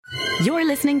You're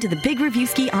listening to The Big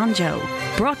Reviewski on Joe,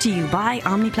 brought to you by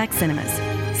Omniplex Cinemas.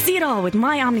 See it all with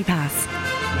my OmniPass.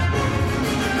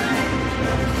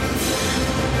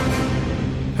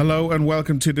 Hello and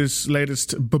welcome to this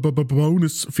latest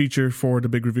bonus feature for The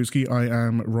Big Reviewski. I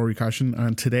am Rory Cashin,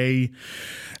 and today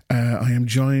I am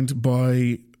joined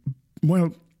by,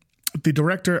 well, the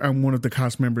director and one of the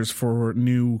cast members for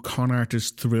new con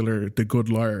artist thriller The Good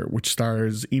Liar, which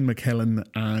stars Ian McKellen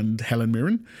and Helen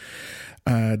Mirren.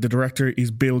 The director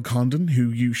is Bill Condon, who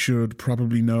you should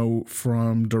probably know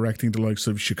from directing the likes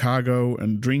of Chicago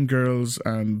and Dreamgirls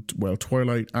and, well,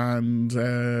 Twilight and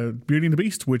Beauty and the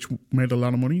Beast, which made a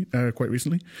lot of money quite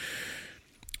recently.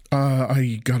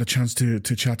 I got a chance to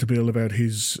chat to Bill about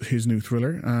his new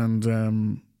thriller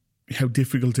and how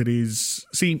difficult it is.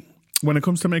 See, when it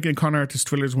comes to making con artist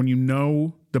thrillers, when you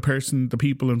know the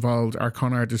people involved are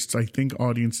con artists, I think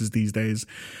audiences these days,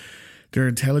 they're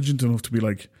intelligent enough to be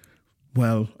like,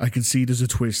 well, I can see there's a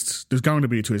twist. There's going to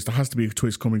be a twist. There has to be a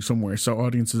twist coming somewhere. So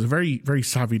audiences are very, very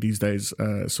savvy these days.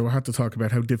 So I had to talk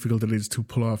about how difficult it is to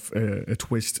pull off a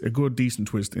twist, a good, decent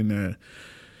twist in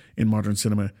modern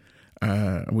cinema.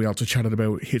 We also chatted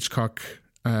about Hitchcock,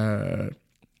 how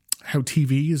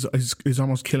TV is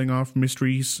almost killing off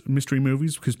mystery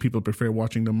movies because people prefer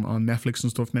watching them on Netflix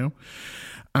and stuff now.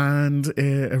 And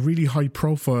a really high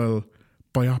profile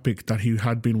biopic that he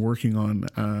had been working on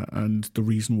and the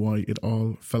reason why it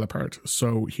all fell apart.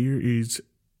 So here is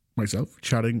myself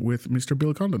chatting with Mr.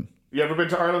 Bill Condon. You ever been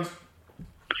to Ireland?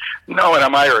 No, and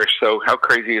I'm Irish, so how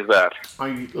crazy is that?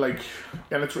 And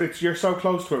it's you're so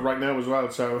close to it right now as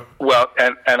well. So well,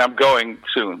 and I'm going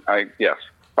soon. Yes,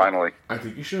 finally. I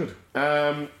think you should.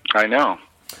 I know.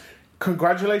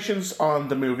 Congratulations on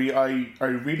the movie. I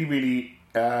really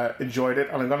enjoyed it,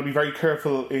 and I'm going to be very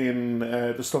careful in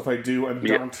the stuff I do and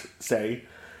don't say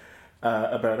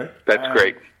about it. That's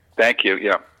great. Thank you.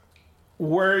 Yeah.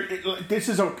 This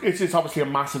is obviously a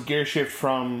massive gear shift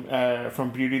from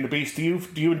Beauty and the Beast. Do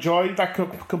you enjoy that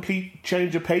complete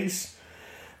change of pace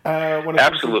when it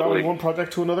comes from going one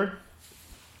project to another?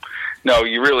 No,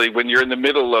 you really, when you're in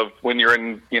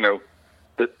the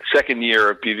second year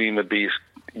of Beauty and the Beast,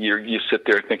 you sit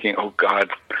there thinking, oh God,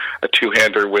 a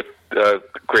two-hander with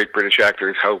great British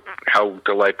actors, how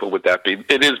delightful would that be?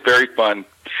 It is very fun,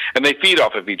 and they feed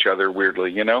off of each other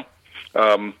weirdly,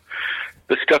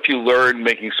 the stuff you learn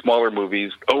making smaller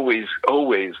movies always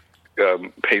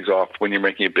pays off when you're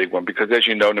making a big one, because as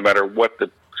you know, no matter what the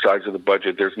size of the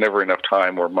budget, there's never enough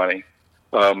time or money.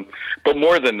 But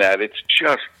more than that, it's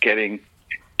just getting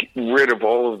rid of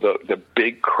all of the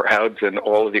big crowds and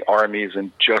all of the armies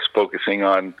and just focusing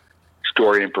on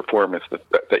story and performance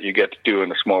that you get to do in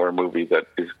a smaller movie that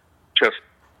is just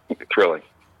thrilling.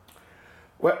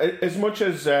 Well, as much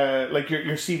as like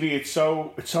your CV, it's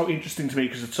so interesting to me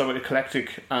because it's so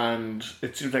eclectic, and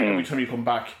it's like every time you come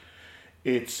back,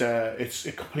 it's a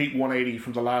complete 180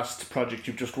 from the last project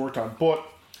you've just worked on. But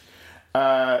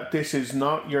this is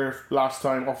not your last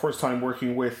time or first time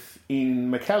working with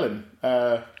Ian McKellen,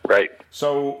 right?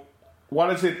 So, what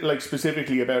is it like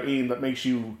specifically about Ian that makes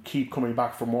you keep coming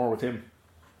back for more with him?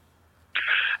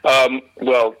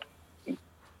 Well,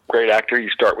 great actor, you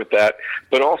start with that.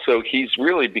 But also, he's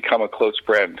really become a close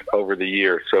friend over the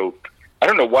years. So I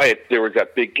don't know why there was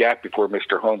that big gap before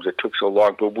Mr. Holmes. It took so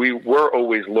long, but we were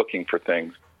always looking for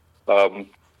things.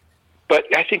 But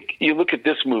I think you look at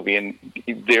this movie, and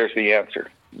there's the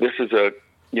answer. This is a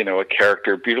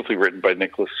character beautifully written by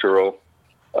Nicholas Searle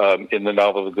in the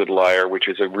novel The Good Liar, which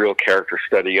is a real character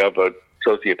study of a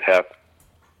sociopath.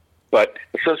 But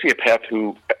a sociopath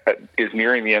who is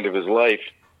nearing the end of his life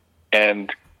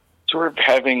and sort of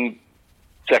having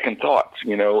second thoughts,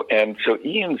 And so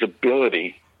Ian's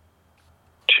ability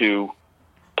to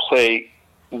play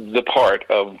the part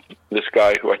of this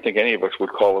guy who I think any of us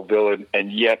would call a villain,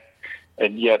 and yet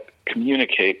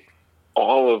communicate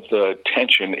all of the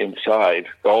tension inside,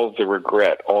 all of the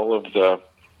regret, all of the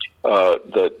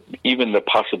even the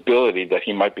possibility that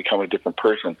he might become a different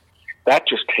person. That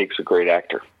just takes a great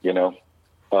actor,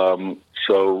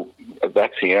 So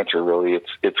that's the answer, really.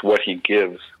 It's what he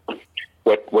gives,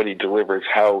 what he delivers.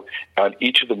 How on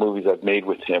each of the movies I've made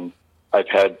with him, I've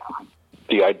had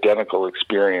the identical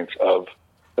experience of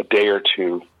a day or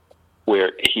two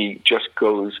where he just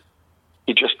does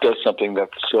something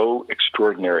that's so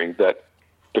extraordinary that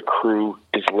the crew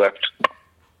is left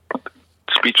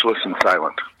speechless and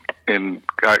silent, and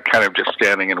kind of just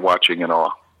standing and watching in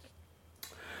awe.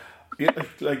 Yeah,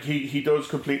 like he does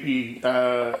completely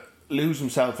lose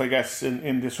himself, I guess,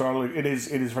 in this role. It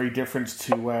is very different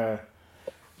to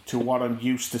what I'm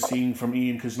used to seeing from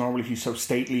Ian, because normally he's so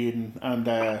stately and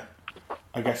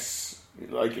I guess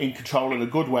like in control in a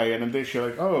good way, and in this you're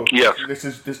like, oh, yes. this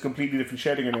is this completely different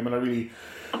shading in him, and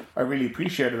I really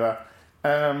appreciated that.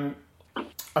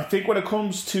 I think when it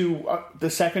comes to the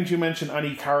second you mention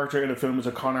any character in a film as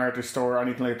a con artist or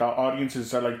anything like that,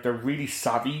 audiences are like, they're really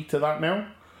savvy to that now.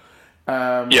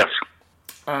 Yes.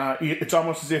 It's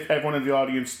almost as if everyone in the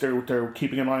audience, they're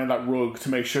keeping an eye on that rug to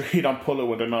make sure you don't pull it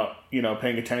when they're not,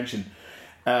 paying attention.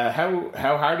 How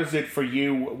hard is it for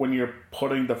you when you're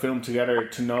putting the film together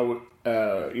to know,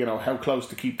 how close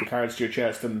to keep the cards to your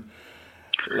chest? And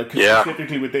like,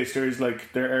 specifically with this, there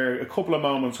are a couple of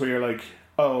moments where you're like,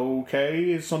 oh,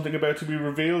 okay, is something about to be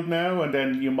revealed now? And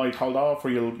then you might hold off, or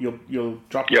you'll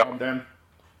drop the bomb then.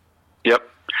 Yep.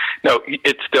 No,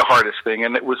 it's the hardest thing,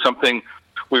 and it was something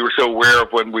we were so aware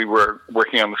of when we were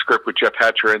working on the script with Jeff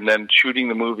Hatcher and then shooting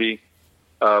the movie.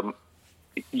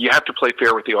 You have to play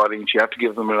fair with the audience. You have to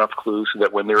give them enough clues so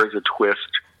that when there is a twist,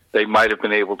 they might have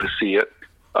been able to see it.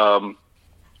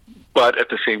 But at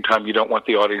the same time, you don't want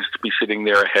the audience to be sitting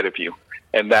there ahead of you.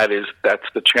 And that's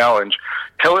the challenge.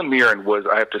 Helen Mirren was,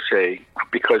 I have to say,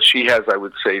 because she has, I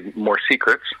would say, more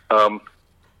secrets,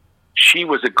 she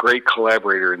was a great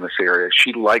collaborator in this area.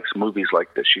 She likes movies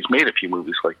like this. She's made a few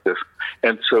movies like this.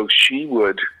 And so she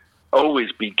would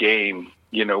always be game.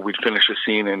 We'd finish a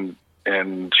scene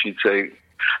and she'd say,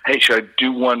 hey, should I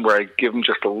do one where I give them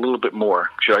just a little bit more?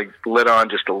 Should I let on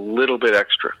just a little bit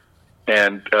extra?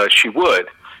 And she would.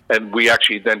 And we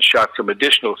actually then shot some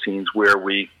additional scenes where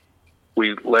we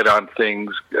let on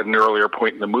things at an earlier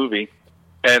point in the movie.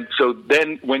 And so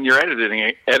then when you're editing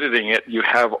it, you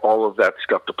have all of that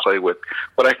stuff to play with.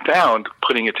 What I found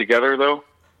putting it together, though,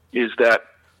 is that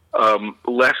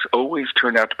less always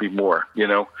turned out to be more.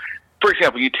 For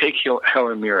example, you take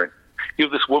Helen Mirren. You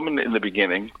have this woman in the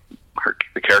beginning.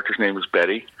 The character's name is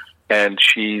Betty, and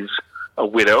she's a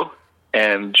widow,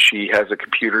 and she has a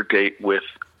computer date with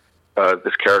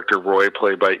this character, Roy,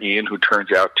 played by Ian, who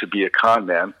turns out to be a con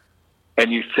man.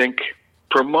 And you think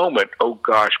for a moment, oh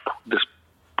gosh, this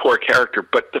poor character.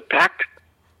 But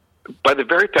by the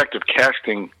very fact of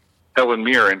casting Helen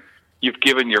Mirren, you've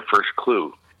given your first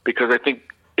clue. Because I think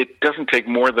it doesn't take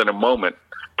more than a moment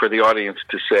for the audience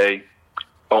to say,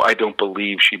 oh, I don't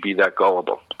believe she'd be that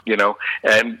gullible,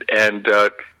 And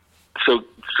so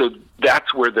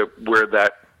that's where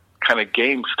that kind of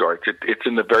game starts. It's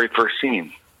in the very first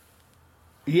scene.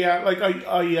 Yeah, like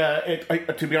I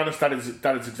to be honest, that is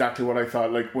exactly what I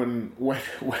thought. Like when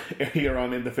earlier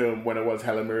on in the film, when it was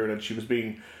Helen Mirren and she was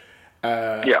being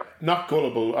not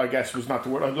gullible, I guess was not the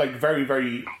word. Like very,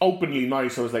 very openly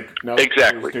nice. I was like, no,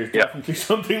 exactly. There's definitely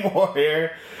something more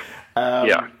here.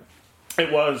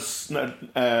 It was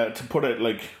to put it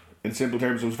like in simple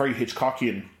terms, it was very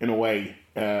Hitchcockian in a way.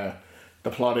 The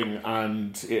plotting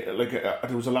and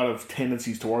there was a lot of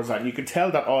tendencies towards that, and you could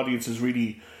tell that audiences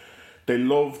really. They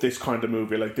love this kind of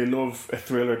movie. Like, they love a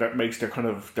thriller that makes their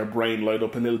brain light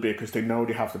up a little bit because they know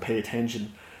they have to pay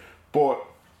attention. But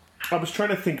I was trying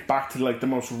to think back to, like, the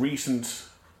most recent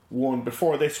one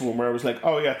before this one where I was like,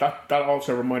 oh, yeah, that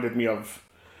also reminded me of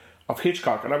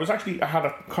Hitchcock. And I had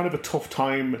a kind of a tough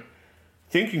time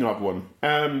thinking of one.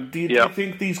 Do you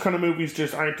think these kind of movies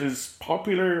just aren't as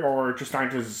popular or just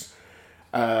aren't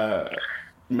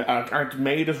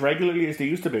made as regularly as they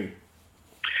used to be?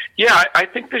 Yeah, I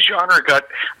think the genre got,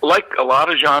 like a lot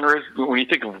of genres, when you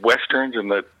think of Westerns in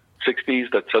the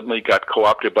 60s that suddenly got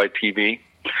co-opted by TV,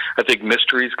 I think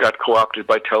mysteries got co-opted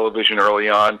by television early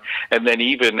on, and then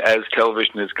even as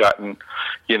television has gotten,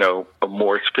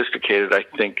 more sophisticated, I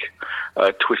think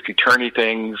twisty-turny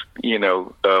things,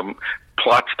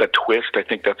 plots that twist, I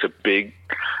think that's a big,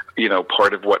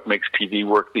 part of what makes TV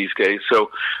work these days.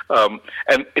 So,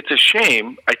 and it's a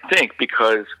shame, I think,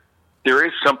 because there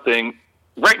is something...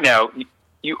 Right now,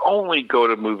 you only go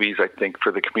to movies, I think,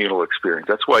 for the communal experience.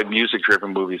 That's why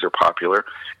music-driven movies are popular,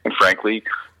 and frankly,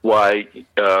 why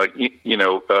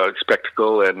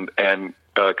spectacle and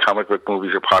comic book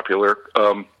movies are popular.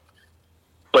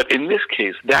 But in this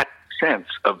case, that sense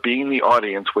of being the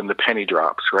audience when the penny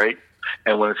drops, right?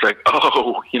 And when it's like,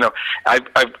 oh,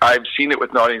 I've seen it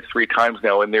with an audience 3 times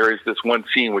now, and there is this one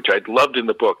scene which I'd loved in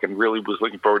the book and really was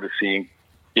looking forward to seeing.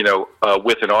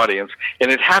 With an audience, and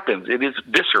it happens. It is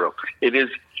visceral.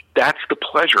 That's the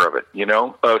pleasure of it,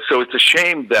 So it's a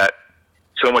shame that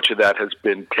so much of that has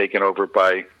been taken over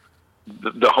by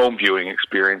the home viewing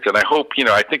experience. And I hope,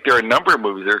 I think there are a number of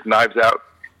movies. There's Knives Out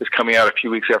is coming out a few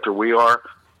weeks after we are.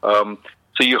 So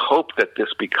you hope that this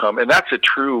and that's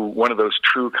one of those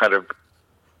true kind of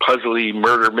puzzly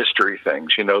murder mystery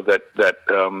things, anyway,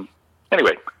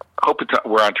 I hope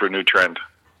we're onto a new trend.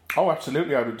 Oh,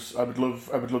 absolutely! I would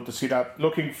love to see that.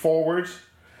 Looking forward,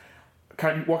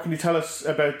 what can you tell us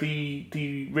about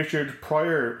the Richard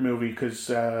Pryor movie? Because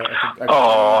the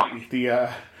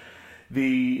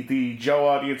Joe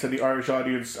audience and the Irish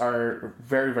audience are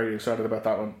very, very excited about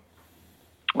that one.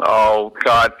 Oh,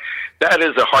 God. That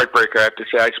is a heartbreaker, I have to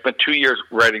say. I spent 2 years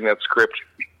writing that script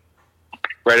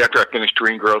right after I finished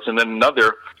Dreamgirls, and then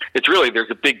another. It's really, there's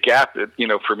a big gap.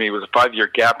 For me, it was a 5-year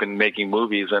gap in making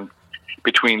movies, and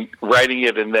between writing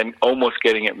it and then almost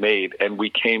getting it made, and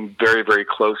we came very, very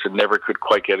close and never could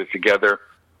quite get it together.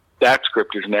 That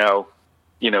script is now,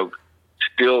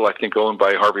 still, I think, owned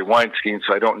by Harvey Weinstein,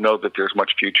 so I don't know that there's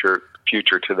much future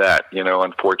to that,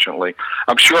 unfortunately.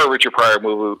 I'm sure a Richard Pryor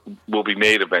movie will be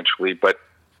made eventually, but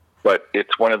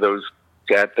it's one of those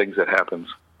sad things that happens.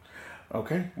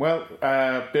 Okay. Well,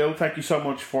 Bill, thank you so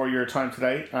much for your time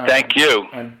today. Thank you.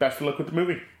 And best of luck with the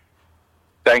movie.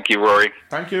 Thank you, Rory.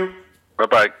 Thank you.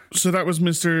 Bye-bye. So that was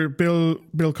Mr.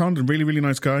 Bill Condon. Really, really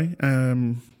nice guy.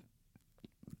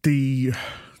 The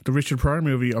Richard Pryor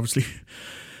movie obviously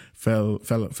fell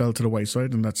to the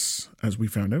wayside, and that's, as we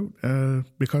found out,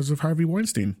 because of Harvey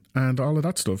Weinstein and all of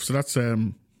that stuff. So that's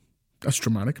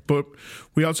dramatic. But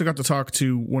we also got to talk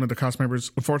to one of the cast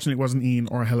members. Unfortunately, it wasn't Ian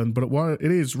or Helen, but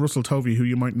it is Russell Tovey, who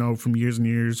you might know from Years and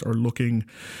Years or Looking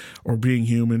or Being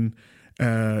Human.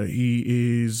 He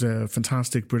is a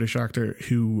fantastic British actor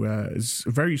who is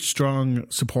a very strong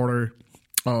supporter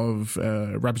of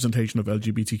representation of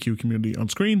LGBTQ community on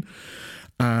screen.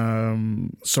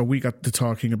 So we got to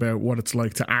talking about what it's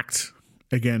like to act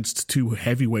against two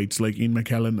heavyweights like Ian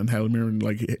McKellen and Helen Mirren.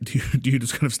 Like, do you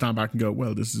just kind of stand back and go,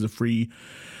 well, this is a free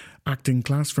acting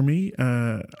class for me,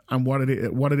 and what it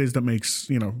is that makes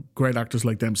great actors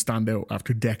like them stand out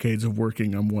after decades of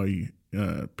working, and why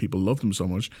people love them so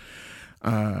much.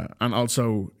 And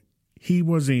also, he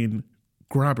was in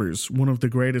Grabbers, one of the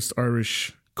greatest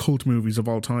Irish cult movies of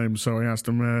all time. So I asked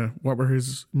him what were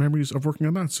his memories of working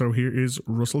on that. So here is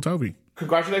Russell Tovey.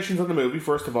 Congratulations on the movie,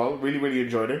 first of all. Really, really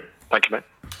enjoyed it. Thank you, man.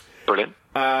 Brilliant.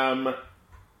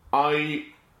 I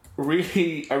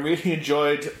really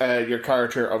enjoyed your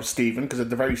character of Stephen, because at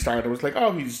the very start I was like,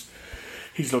 oh, he's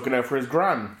looking out for his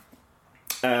gran.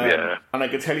 And I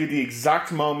can tell you the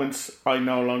exact moment I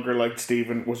no longer liked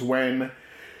Stephen was when,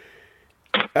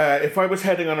 if I was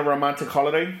heading on a romantic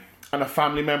holiday and a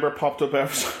family member popped up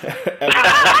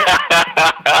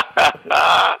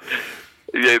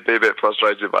Yeah, be a bit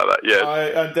frustrated by that,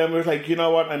 yeah. And then we was like, you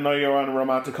know what, I know you're on a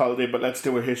romantic holiday, but let's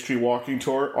do a history walking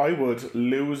tour. I would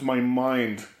lose my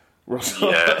mind, Russell.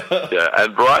 Yeah,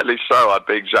 and rightly so. I'd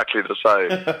be exactly the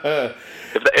same.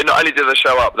 If not only did they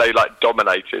show up, they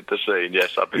dominated the scene.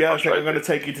 Yes, I'd be frustrated. It's like, I'm going to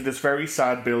take you to this very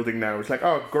sad building now. It's like,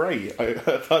 oh, great. I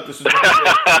thought this was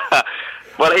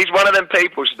Well, he's one of them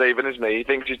people, Stephen, isn't he? He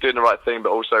thinks he's doing the right thing, but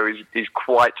also he's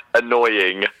quite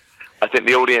annoying. I think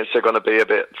the audience are going to be a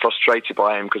bit frustrated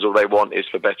by him, because all they want is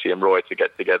for Betty and Roy to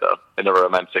get together in a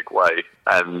romantic way,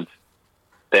 and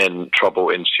then trouble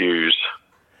ensues.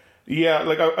 Yeah,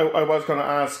 like I was going to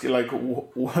ask, like,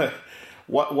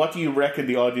 what do you reckon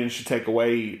the audience should take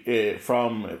away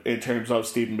from in terms of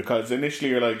Stephen? Because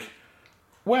initially you're like,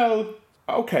 well,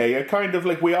 okay, I kind of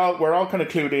like we're all kind of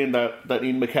clued in that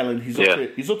Ian McKellen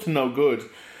he's up to no good,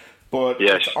 but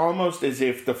it's almost as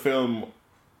if the film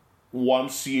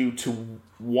wants you to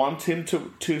want him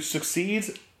to succeed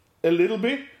a little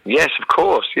bit. Yes, of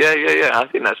course. Yeah. I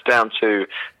think that's down to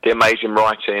the amazing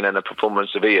writing and the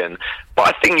performance of Ian.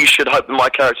 But I think you should hope that my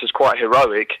character's quite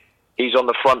heroic. He's on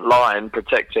the front line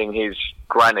protecting his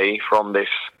granny from this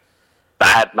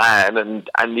bad man,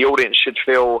 and the audience should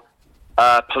feel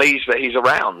pleased that he's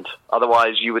around.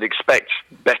 Otherwise, you would expect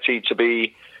Betty to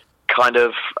be kind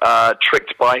of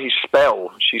tricked by his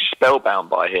spell. She's spellbound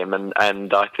by him, and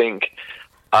I think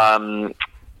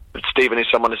Stephen is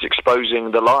someone that's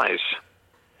exposing the lies.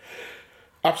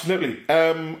 Absolutely.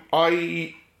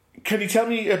 Can you tell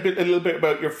me a little bit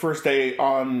about your first day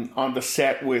on the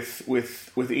set with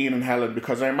Ian and Helen?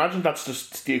 Because I imagine that's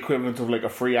just the equivalent of like a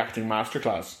free acting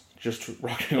masterclass. Just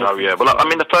rocking. Oh yeah. Well, I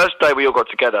mean, the first day we all got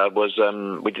together was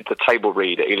we did the table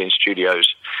read at Ealing Studios,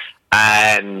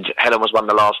 and Helen was one of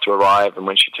the last to arrive. And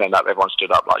when she turned up, everyone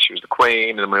stood up like she was the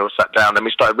queen, and we all sat down. And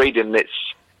we started reading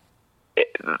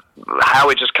how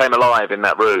it just came alive in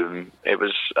that room. It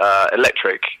was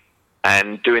electric,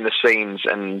 and doing the scenes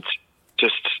and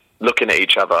just looking at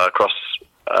each other across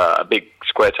a big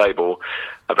square table,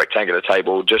 a rectangular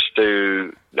table, just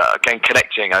to again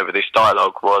connecting over this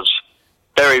dialogue was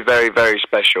very, very, very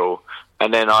special.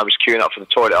 And then I was queuing up for the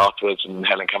toilet afterwards, and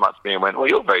Helen came up to me and went, "Well,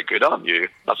 you're very good, aren't you?"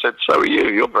 I said, "So are you.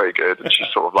 You're very good." And she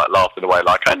sort of like laughed in a way,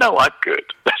 like, "I know I'm good,"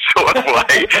 that sort of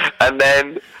way. And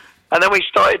then we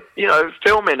started,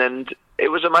 filming, and it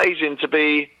was amazing to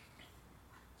be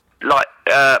like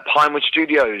Pinewood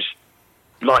Studios,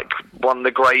 like one of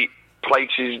the great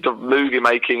places of movie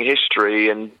making history,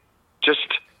 and just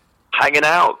hanging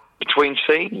out between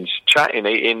scenes, chatting,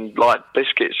 eating like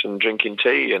biscuits and drinking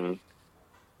tea, and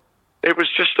it was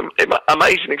just an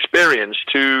amazing experience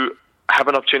to have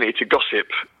an opportunity to gossip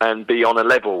and be on a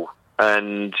level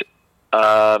and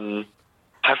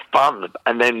have fun,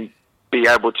 and then be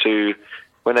able to,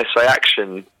 when they say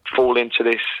action, fall into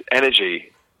this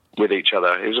energy with each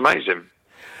other. It was amazing.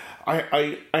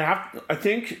 I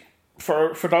think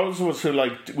for those of us who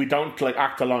we don't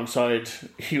act alongside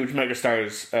huge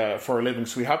megastars for a living,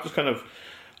 so we have this kind of,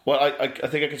 well, I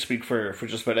think I can speak for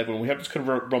just about everyone. We have this kind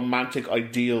of romantic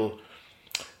ideal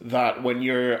that when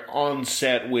you're on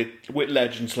set with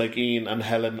legends like Ian and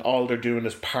Helen, all they're doing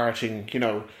is parting,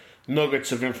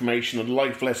 nuggets of information and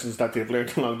life lessons that they've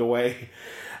learned along the way,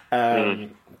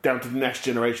 down to the next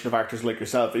generation of actors like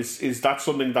yourself. Is that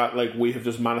something that we have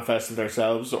just manifested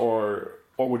ourselves, or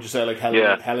would you say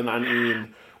Helen and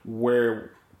Ian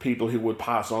were people who would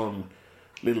pass on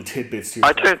little tidbits to you?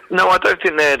 I don't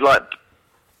think they're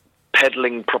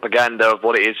peddling propaganda of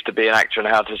what it is to be an actor and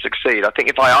how to succeed. I think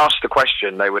if I asked the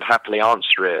question, they would happily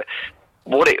answer it.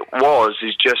 What it was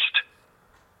is just,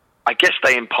 I guess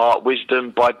they impart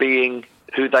wisdom by being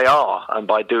who they are and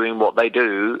by doing what they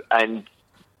do, and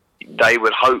they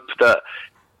would hope that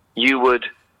you would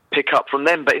pick up from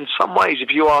them. But in some ways, if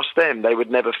you ask them, they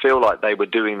would never feel like they were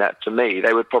doing that to me.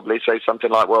 They would probably say something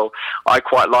like, well, I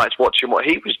quite liked watching what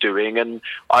he was doing, and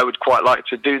I would quite like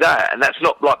to do that. And that's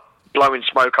not blowing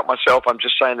smoke up myself. I'm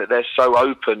just saying that they're so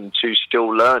open to still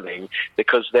learning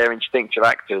because they're instinctive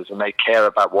actors and they care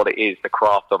about what it is, the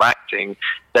craft of acting,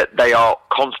 that they are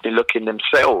constantly looking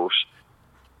themselves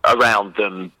around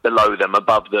them, below them,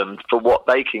 above them, for what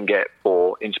they can get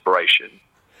for inspiration.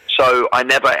 So I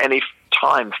never any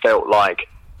time felt like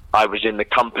I was in the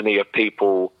company of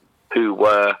people who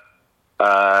were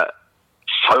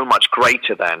so much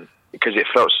greater than, because it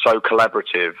felt so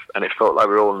collaborative and it felt like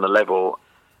we were all on the level.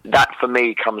 That for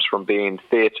me comes from being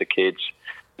theatre kids,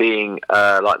 being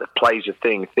the plays a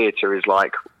thing. Theatre is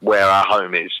where our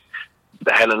home is.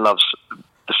 Helen loves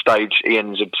the stage,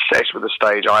 Ian's obsessed with the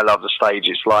stage, I love the stage.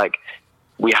 It's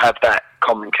we have that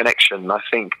common connection. I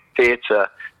think theatre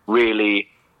really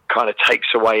kind of takes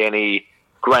away any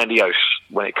grandiose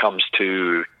when it comes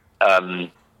to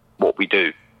what we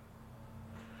do.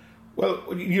 Well,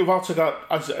 you've also got,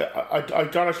 I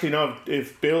don't actually know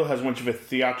if Bill has much of a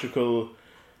theatrical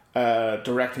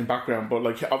directing background, but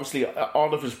obviously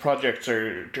all of his projects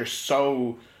they're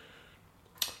so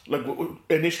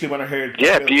initially when I heard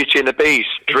Beauty and the Beast,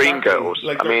 Dreamgirls,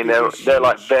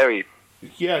 they're very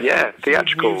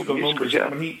theatrical musicals.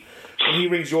 When he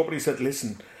rings you up and he said,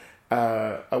 listen,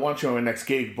 I want you on my next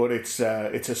gig, but it's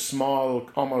a small,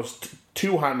 almost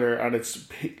two-hander, and it's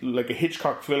like a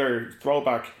Hitchcock thriller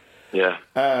throwback. Yeah.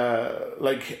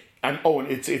 And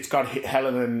it's got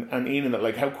Helen and Ian in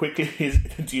it. How quickly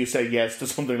do you say yes to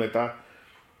something like that?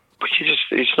 But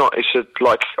I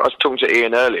was talking to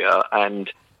Ian earlier,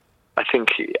 and I think,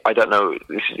 I don't know,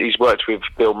 he's worked with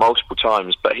Bill multiple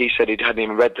times, but he said he hadn't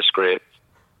even read the script,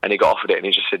 and he got offered it, and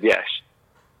he just said yes.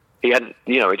 He hadn't,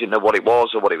 he didn't know what it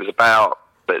was or what it was about,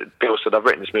 but Bill said, I've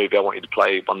written this movie, I want you to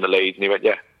play one of the leads, and he went,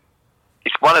 yeah.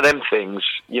 It's one of them things,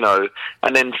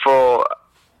 and then for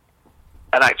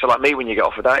an actor like me, when you get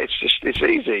offered that, it's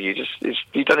easy.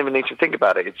 You don't even need to think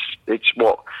about it. It's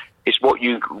what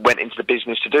you went into the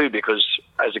business to do, because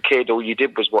as a kid, all you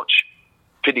did was watch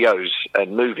videos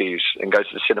and movies and go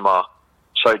to the cinema.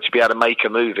 So to be able to make a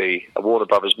movie, a Warner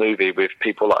Brothers movie with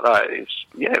people like that,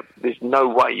 there's no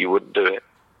way you wouldn't do it.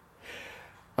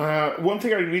 One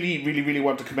thing I really, really, really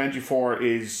want to commend you for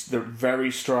is the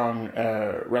very strong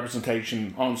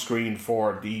representation on screen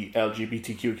for the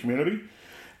LGBTQ community.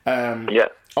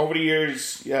 Over the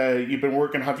years you've been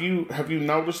working, have you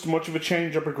noticed much of a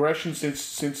change or progression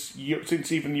since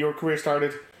even your career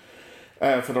started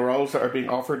for the roles that are being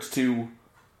offered to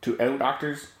out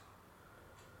actors?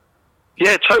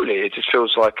 Yeah, totally. It just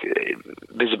feels like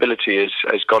visibility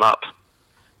has gone up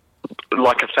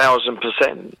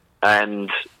 1,000%, and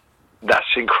that's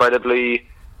incredibly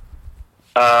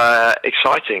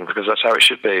exciting, because that's how it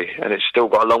should be, and it's still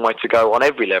got a long way to go on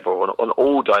every level, on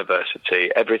all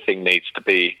diversity. Everything needs to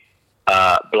be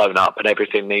blown up, and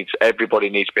everybody needs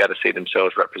to be able to see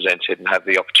themselves represented and have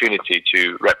the opportunity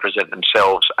to represent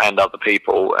themselves and other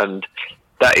people. And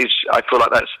that is, I feel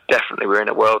like that's definitely, we're in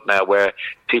a world now where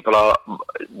people are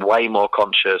way more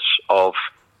conscious of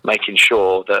making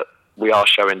sure that we are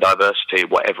showing diversity,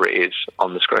 whatever it is,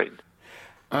 on the screen.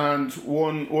 And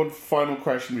one final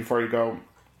question before you go,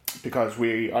 because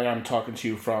I am talking to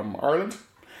you from Ireland,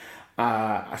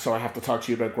 So I have to talk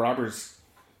to you about Grabbers.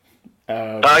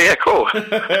 Oh yeah, cool.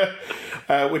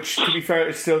 Which, to be fair,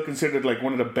 is still considered like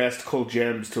one of the best cult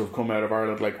gems to have come out of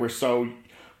Ireland. Like we're so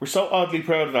oddly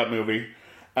proud of that movie.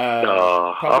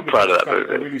 I'm proud of that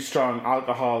movie. A really strong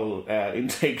alcohol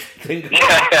intake thing.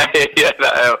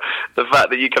 The fact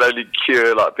that you can only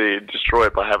cure like being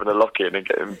destroyed by having a lock-in and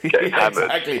getting hammered.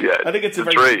 Exactly. Yeah, I think it's a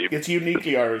dream. It's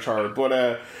uniquely Irish horror, but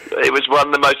it was one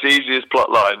of the most easiest plot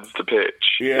lines to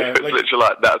pitch. Yeah, it was literally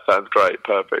like, that sounds great,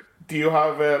 perfect. Do you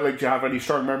have any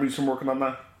strong memories from working on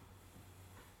that?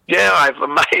 Yeah, I have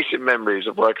amazing memories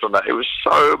of working on that. It was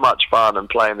so much fun, and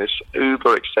playing this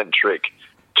uber eccentric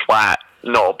twat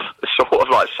knob, sort of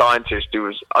like scientist who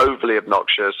was overly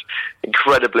obnoxious,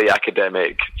 incredibly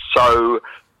academic, so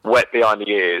wet behind the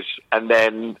ears, and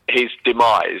then his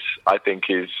demise, I think,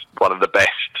 is one of the best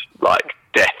like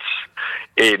deaths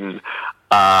in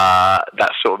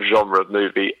that sort of genre of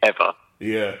movie ever.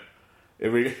 Yeah, it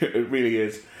really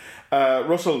is.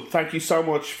 Russell, thank you so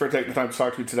much for taking the time to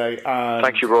talk to me today. And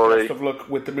thank you, Rory. Best of luck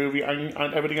with the movie and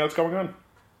everything else going on.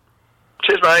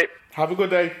 Cheers, mate. Have a good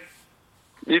day.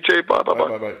 You too. Bye.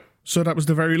 Bye. So that was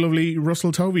the very lovely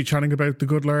Russell Tovey chatting about The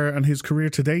Good Liar and his career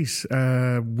to date.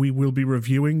 We will be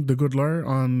reviewing The Good Liar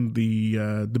on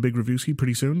the Big Reviewski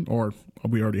pretty soon, or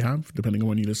we already have, depending on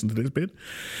when you listen to this bit.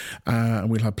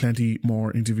 And we'll have plenty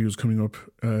more interviews coming up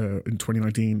in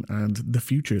 2019 and the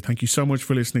future. Thank you so much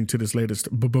for listening to this latest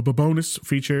bonus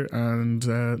feature, and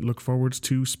look forward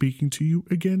to speaking to you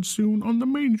again soon on the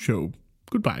main show.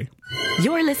 Goodbye.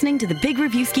 You're listening to The Big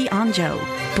Reviewski on Joe,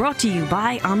 brought to you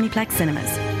by Omniplex Cinemas.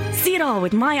 See it all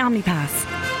with my OmniPass.